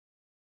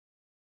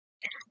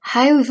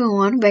Hi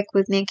everyone, back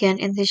with me again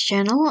in this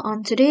channel.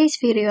 On today's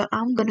video,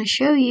 I'm gonna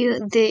show you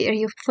the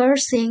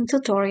reversing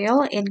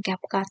tutorial in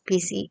CapCut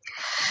PC.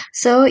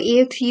 So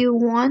if you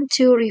want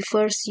to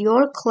reverse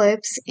your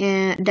clips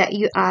that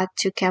you add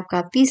to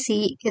CapCut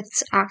PC,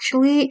 it's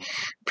actually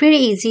pretty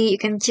easy. You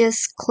can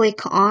just click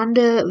on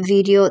the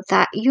video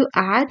that you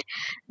add,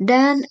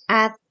 then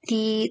at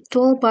the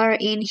toolbar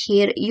in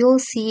here you'll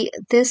see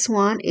this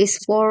one is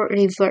for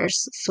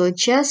reverse, so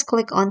just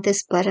click on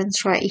this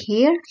buttons right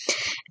here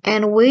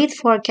and wait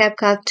for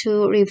CapCut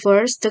to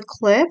reverse the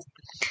clip.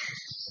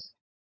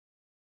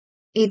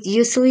 It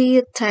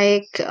usually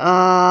take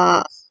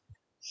not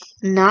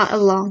a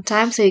long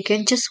time, so you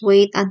can just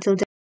wait until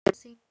the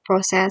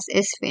process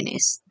is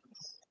finished.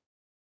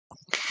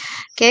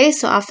 Okay,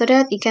 so after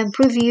that you can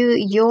preview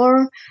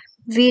your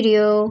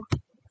video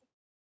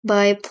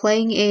by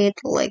playing it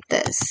like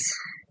this.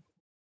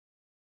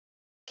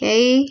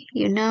 Okay,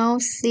 you now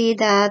see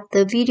that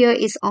the video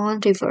is on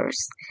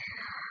reverse.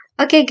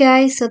 Okay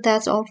guys, so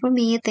that's all for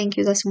me. Thank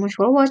you guys so much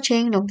for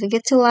watching. Don't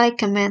forget to like,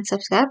 comment,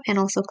 subscribe, and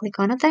also click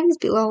on the thanks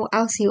below.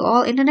 I'll see you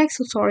all in the next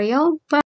tutorial. Bye.